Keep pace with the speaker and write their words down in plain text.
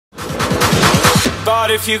But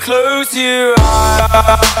if you close your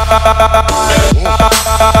eyes,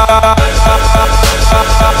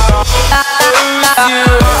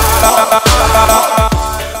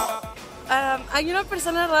 hay una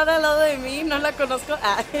persona rara al lado de mí, no la conozco.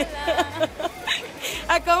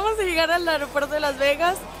 Acabamos de llegar al aeropuerto de Las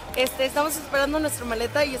Vegas. Estamos esperando nuestra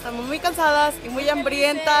maleta y estamos muy cansadas y muy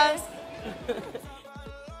hambrientas.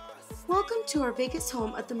 Welcome to our Vegas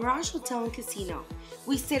home at the Mirage Hotel and Casino.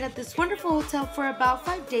 We stayed at this wonderful hotel for about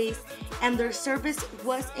 5 days and their service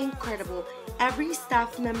was incredible. Every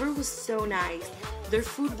staff member was so nice. Their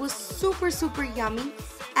food was super yummy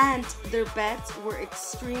and their beds were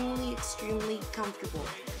extremely comfortable.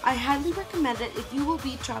 I highly recommend it if you will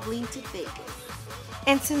be traveling to Vegas.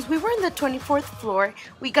 And since we were in the 24th floor,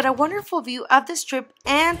 we got a wonderful view of the strip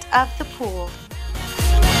and of the pool.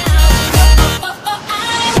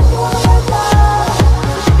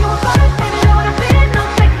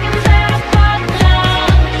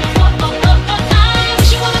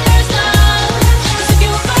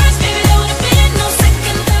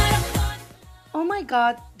 Oh my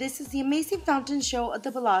god, this is the amazing fountain show at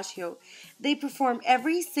the Bellagio. They perform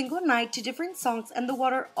every single night to different songs and the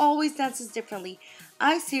water always dances differently.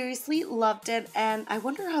 I seriously loved it and I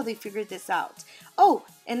wonder how they figured this out. Oh,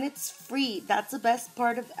 and it's free. That's the best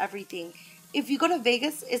part of everything. If you go to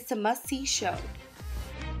Vegas, it's a must-see show.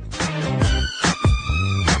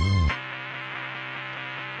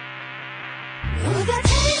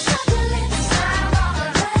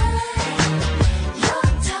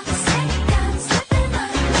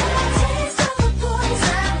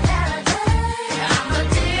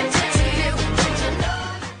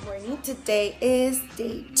 Today is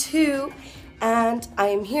day 2 and I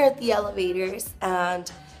am here at the elevators,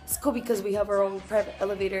 and it's cool because we have our own private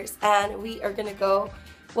elevators and we are gonna go,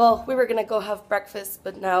 well, we were gonna go have breakfast,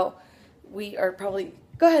 but now we are probably,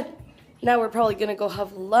 go ahead, now we're probably gonna go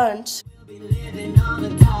have lunch. Living on the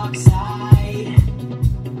dark side.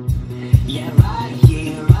 Yeah, right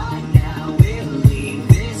here, right now, we'll leave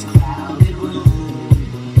this crowded room.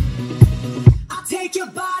 I'll take your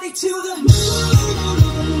body to the moon.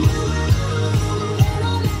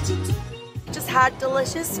 Had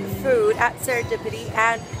delicious food at Serendipity,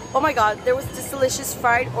 and oh my god, there was this delicious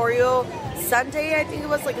fried Oreo sundae. I think it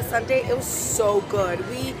was like a sundae. It was so good.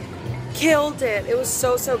 We killed it. It was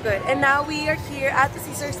so good. And now we are here at the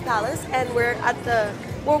Caesar's Palace and we're at the,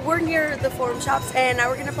 well, we're near the Forum Shops, and now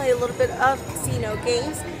we're gonna play a little bit of casino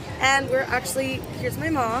games. And we're actually, here's my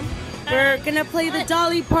mom, we're gonna play the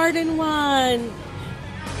Dolly Parton one.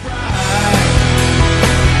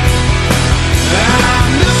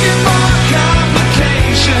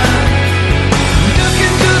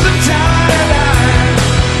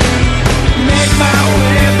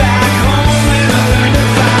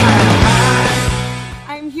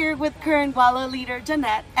 I'm here with current GUALA leader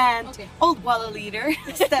Janette and old GUALA leader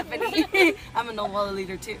Stephanie. I'm an old GUALA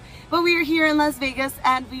leader too. But we are here in Las Vegas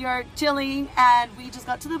and we are chilling, and we just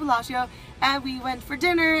got to the Bellagio and we went for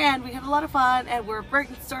dinner and we had a lot of fun, and we're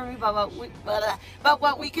brainstorming about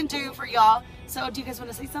what we can do for y'all. So do you guys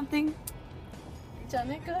want to say something?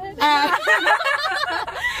 Janet, go ahead.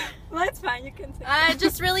 Well, it's fine, you can say.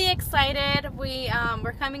 Just really excited.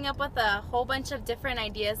 We're coming up with a whole bunch of different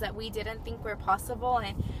ideas that we didn't think were possible,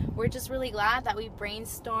 and we're just really glad that we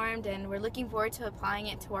brainstormed, and we're looking forward to applying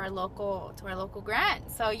it to our local grant.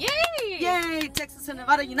 So yay! Yay! Texas and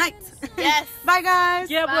Nevada unite! Yes. Bye guys.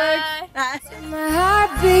 Yeah, bye. My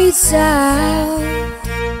heart beats out.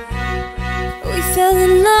 We fell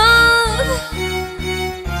in love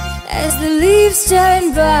as the leaves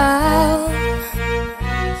turn brown,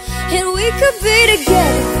 and we could be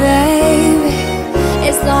together, baby,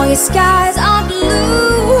 as long as skies are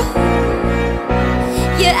blue.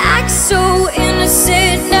 You act so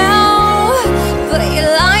innocent now, but you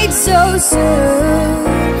lied so soon.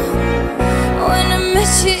 When I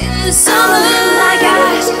met you in the summer, oh my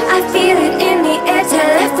gosh, I feel it in the air.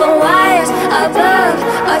 Telephone wires above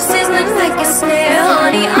are sizzling like a snake.